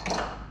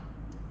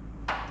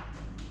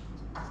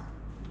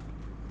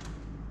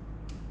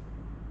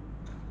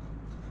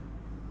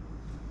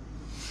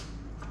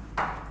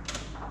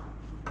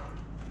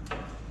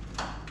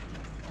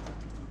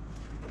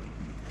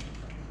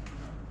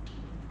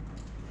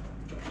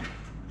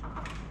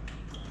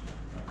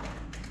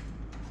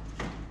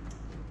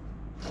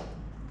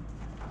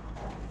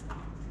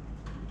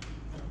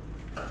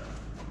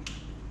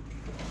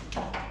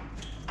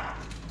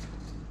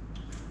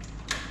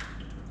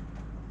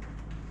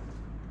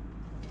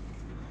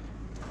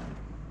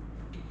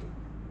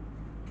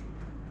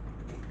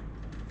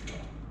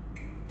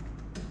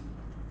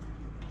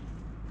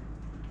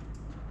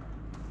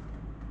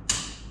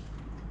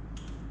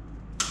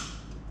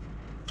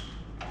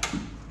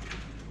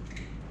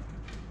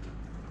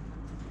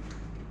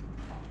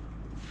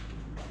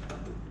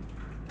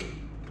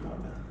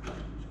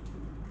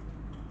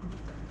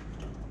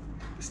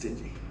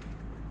 Stingy.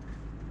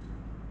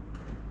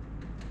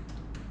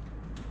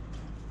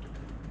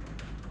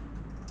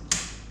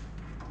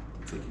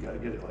 It's like you gotta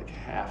get it like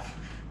half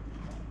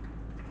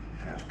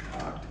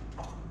cocked.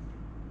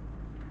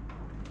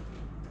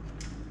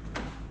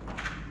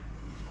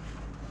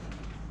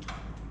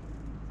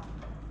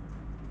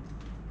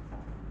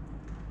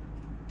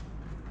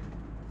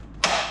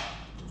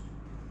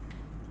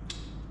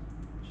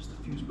 Just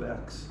the fuse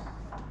backs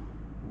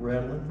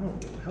rattling. Oh,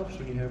 it helps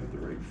when you have it the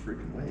right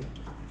freaking way.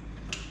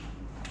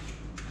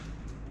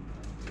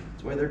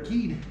 That's why they're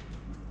keyed.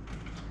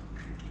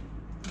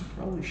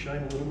 Probably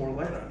shine a little more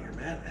light on here,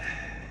 Matt.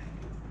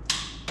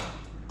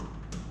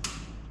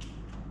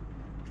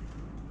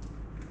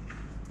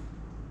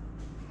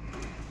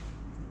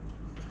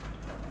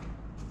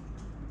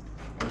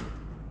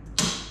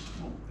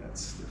 Oh,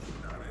 that's definitely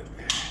not it.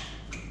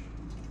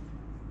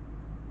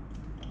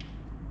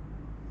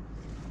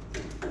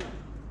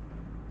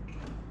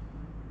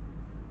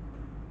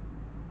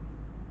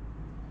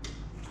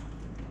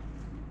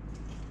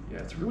 Yeah,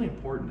 it's really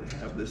important to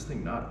have this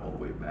thing not all the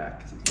way back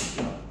because it's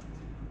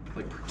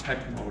like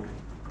protect mode.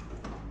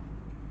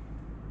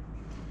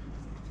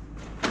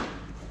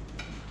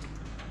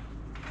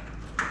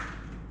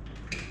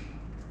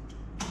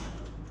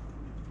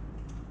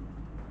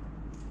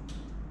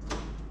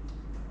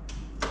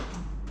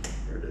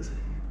 There it is.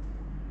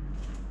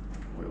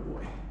 Boy, oh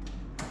boy.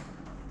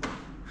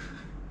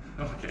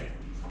 Okay.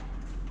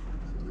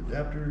 So the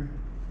adapter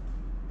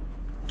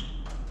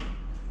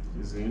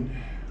is in.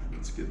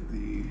 Let's get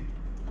the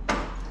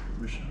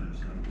transmission harness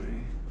out of the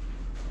way.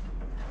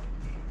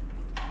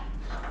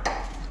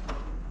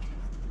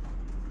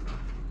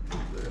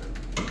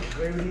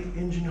 The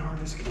engine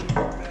harness can go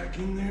back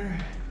in there.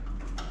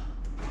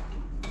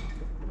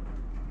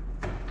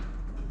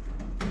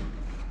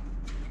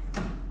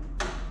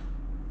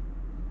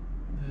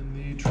 And then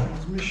the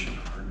transmission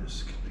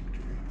harness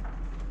connector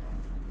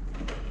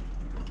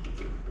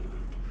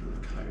for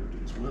the Coyote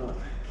as well.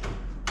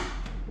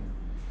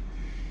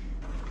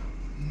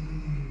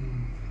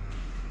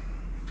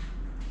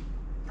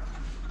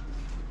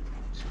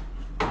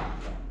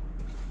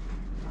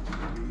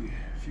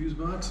 Fuse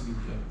box and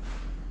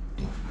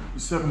the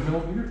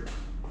 7mm.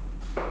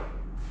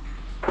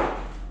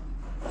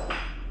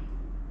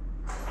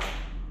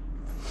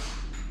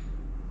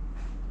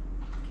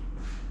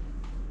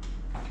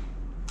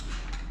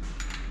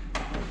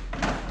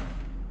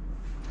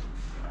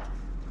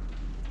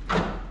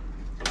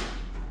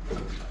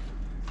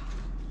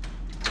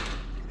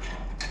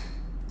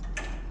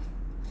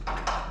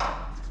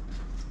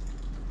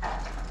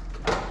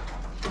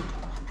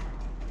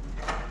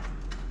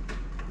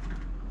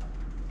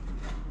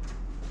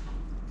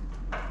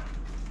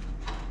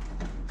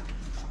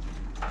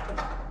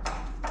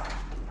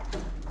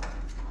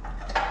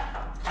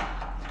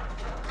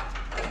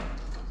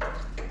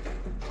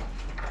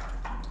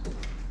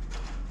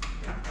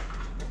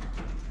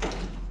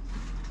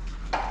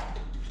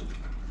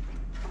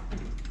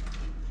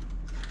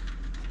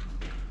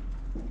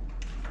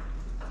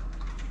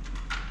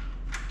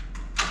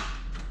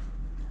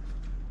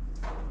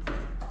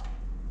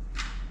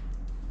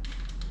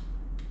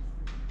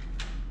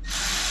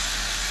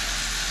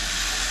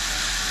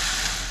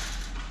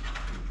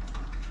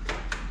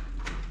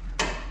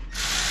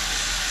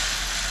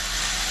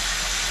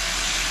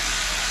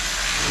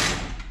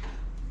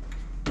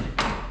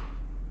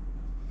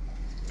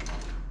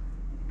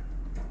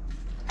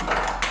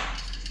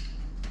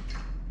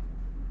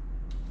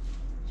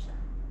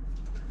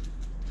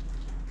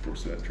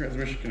 course, that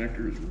transmission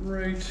connector is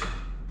right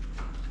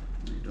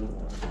where you don't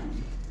want it to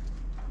be.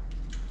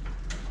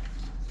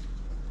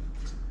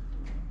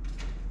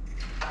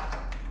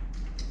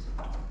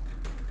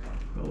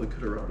 Probably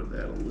could have routed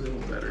that a little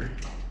better.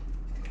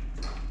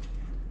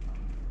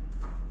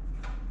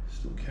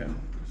 Still can.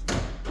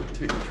 Just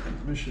take the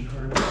transmission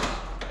harness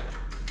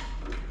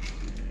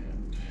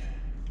and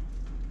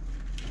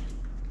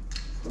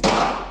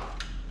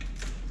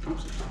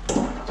oops.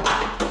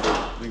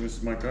 I think this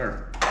is my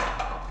car.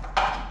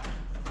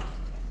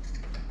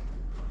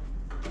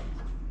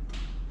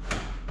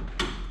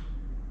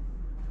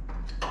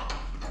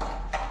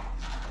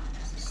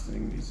 This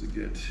thing needs to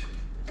get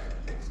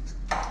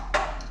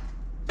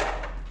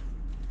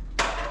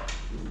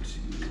into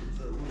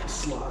the little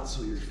slot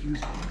so your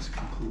fuse box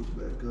can close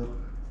back up.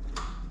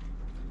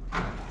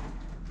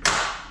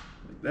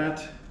 Like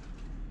that.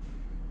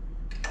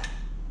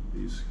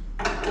 These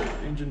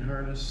engine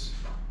harness.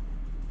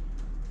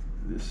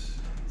 This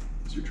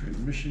is your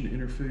transmission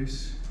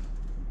interface.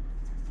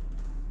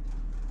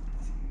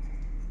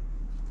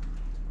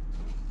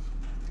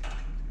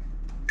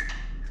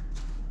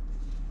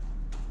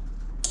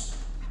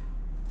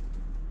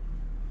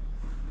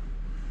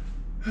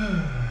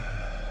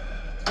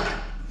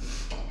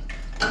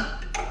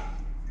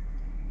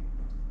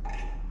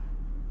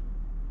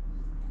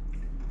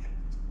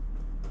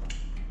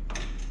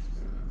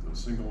 Those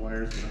single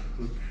wires are going to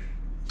hook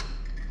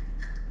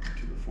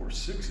to the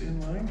 4.6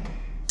 inline.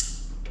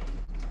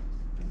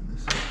 And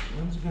this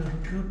one's going to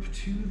hook up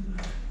to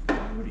the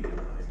Coyote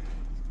inline.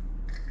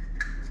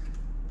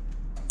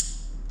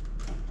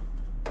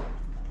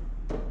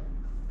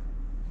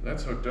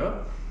 That's hooked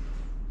up.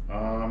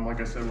 Like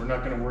I said, we're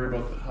not going to worry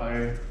about the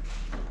high or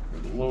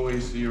the low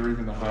AC or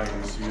even the high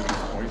AC at this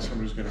point, so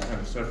I'm just going to kind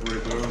of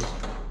separate those.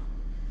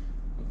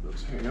 Let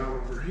those hang out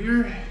over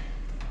here.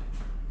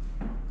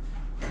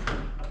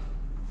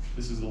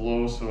 This is the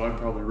low, so I'd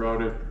probably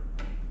route it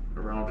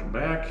around and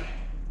back.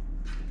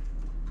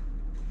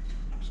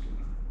 Just going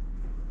to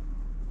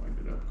wind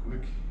it up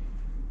quick.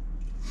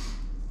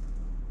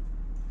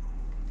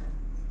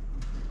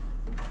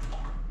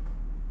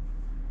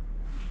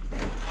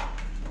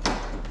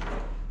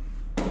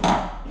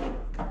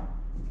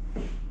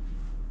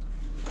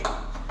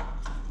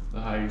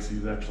 AC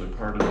is actually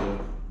part of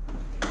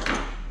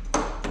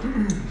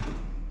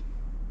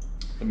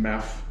the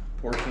MAF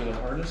portion of the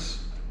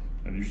harness.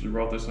 I'd usually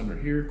route this under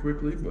here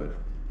quickly, but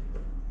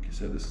like I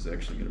said, this is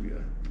actually going to be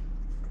a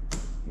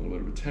little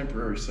bit of a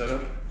temporary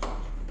setup.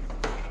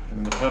 And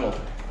then the pedal.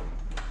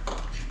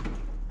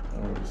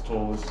 I was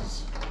told this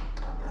is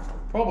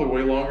probably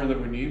way longer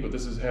than we need, but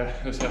this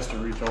has to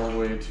reach all the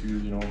way to,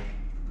 you know,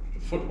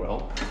 the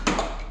footwell.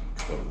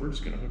 But we're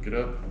just going to hook it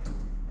up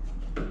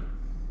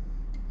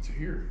to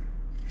here.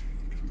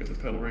 We've got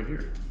the pedal right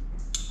here.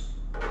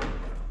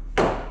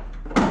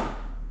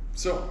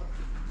 So,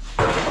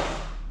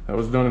 that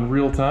was done in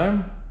real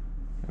time.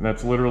 And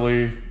that's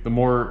literally the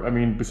more, I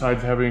mean,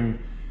 besides having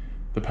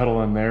the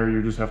pedal in there,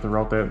 you just have to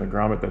route that in the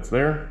grommet that's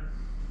there.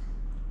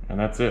 And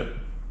that's it.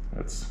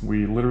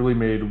 We literally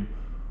made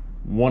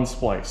one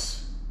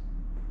splice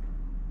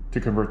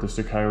to convert this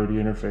to Coyote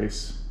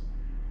interface.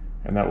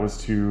 And that was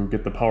to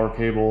get the power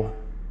cable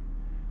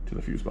to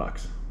the fuse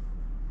box.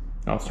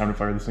 Now it's time to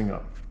fire this thing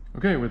up.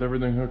 Okay, with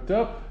everything hooked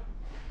up,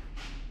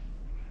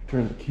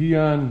 turn the key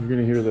on. You're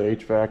gonna hear the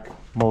HVAC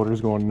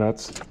motors going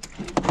nuts.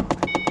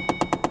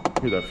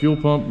 Hear that fuel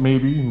pump,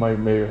 maybe, you may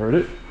have heard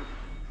it.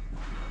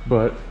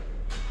 But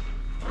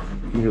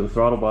you can hear the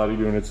throttle body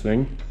doing its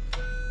thing.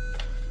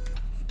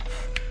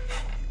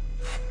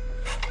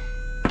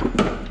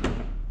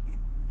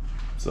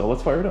 So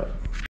let's fire it up.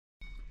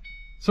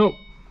 So,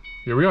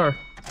 here we are.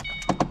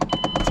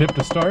 Tip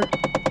to start.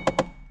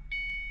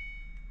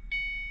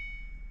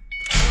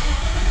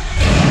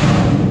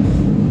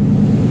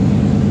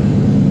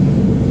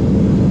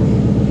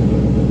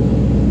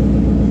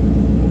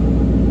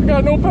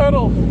 Got no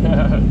pedal.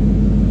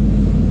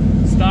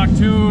 Stock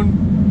tune.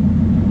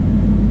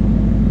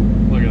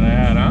 Look at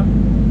that, huh?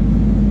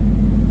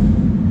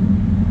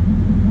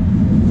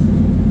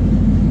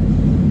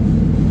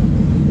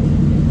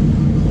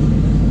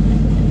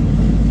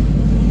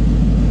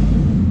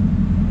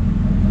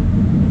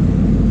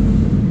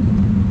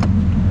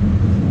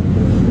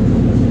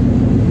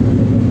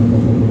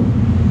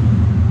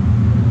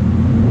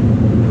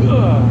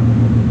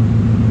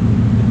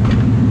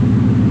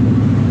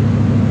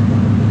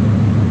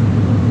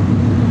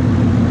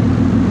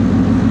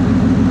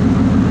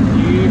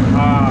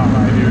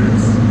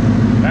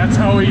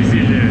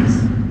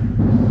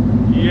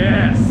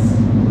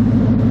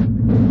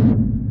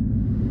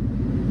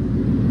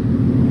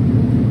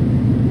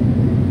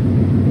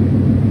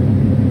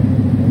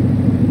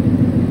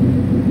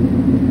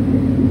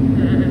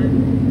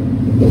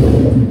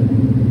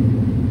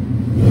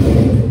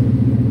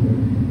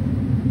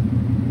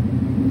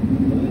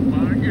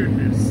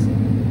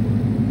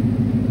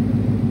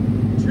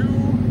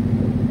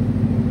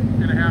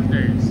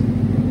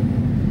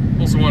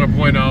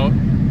 Point out,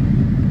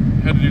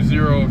 had to do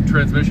 0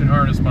 transmission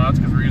harness mods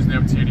because we're using the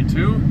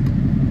MT82.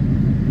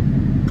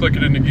 click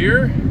it into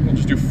gear. We'll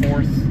just do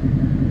fourth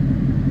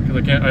because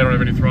I don't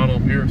have any throttle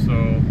up here,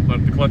 so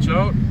let the clutch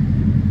out.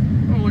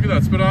 Oh, look at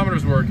that,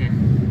 speedometer's working.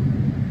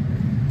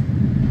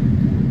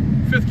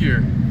 Fifth gear,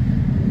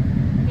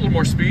 a little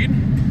more speed.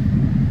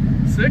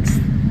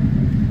 Sixth.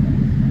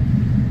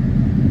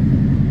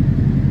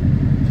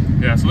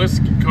 Yeah, so this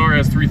car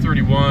has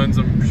 331s.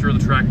 I'm sure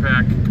the track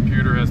pack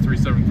computer has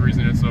 373s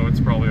in it, so it's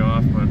probably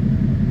off, but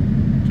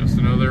just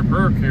another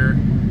perk here.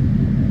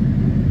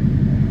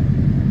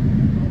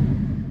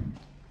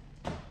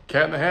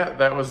 Cat in the hat,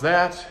 that was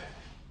that.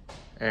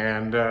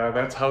 And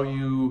that's how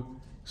you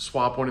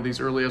swap one of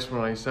these early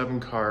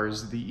S197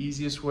 cars the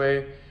easiest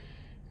way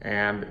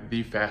and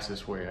the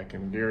fastest way. I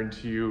can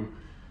guarantee you,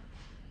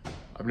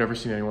 I've never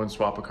seen anyone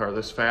swap a car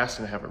this fast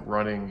and have it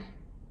running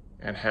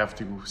and have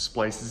to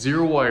splice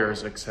 0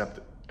 wires except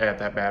at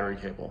that battery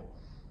cable.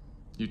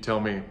 You tell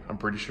me, I'm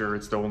pretty sure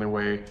it's the only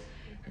way,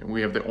 and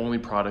we have the only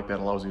product that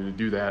allows you to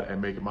do that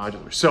and Make It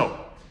Modular.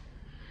 So,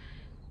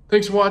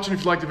 thanks for watching.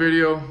 If you liked the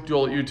video, do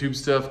all the YouTube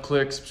stuff,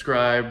 click,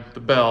 subscribe, the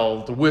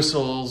bell, the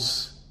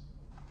whistles.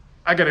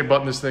 I gotta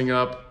button this thing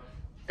up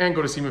and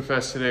go to SEMA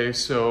Fest today,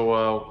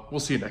 so we'll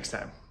see you next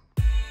time.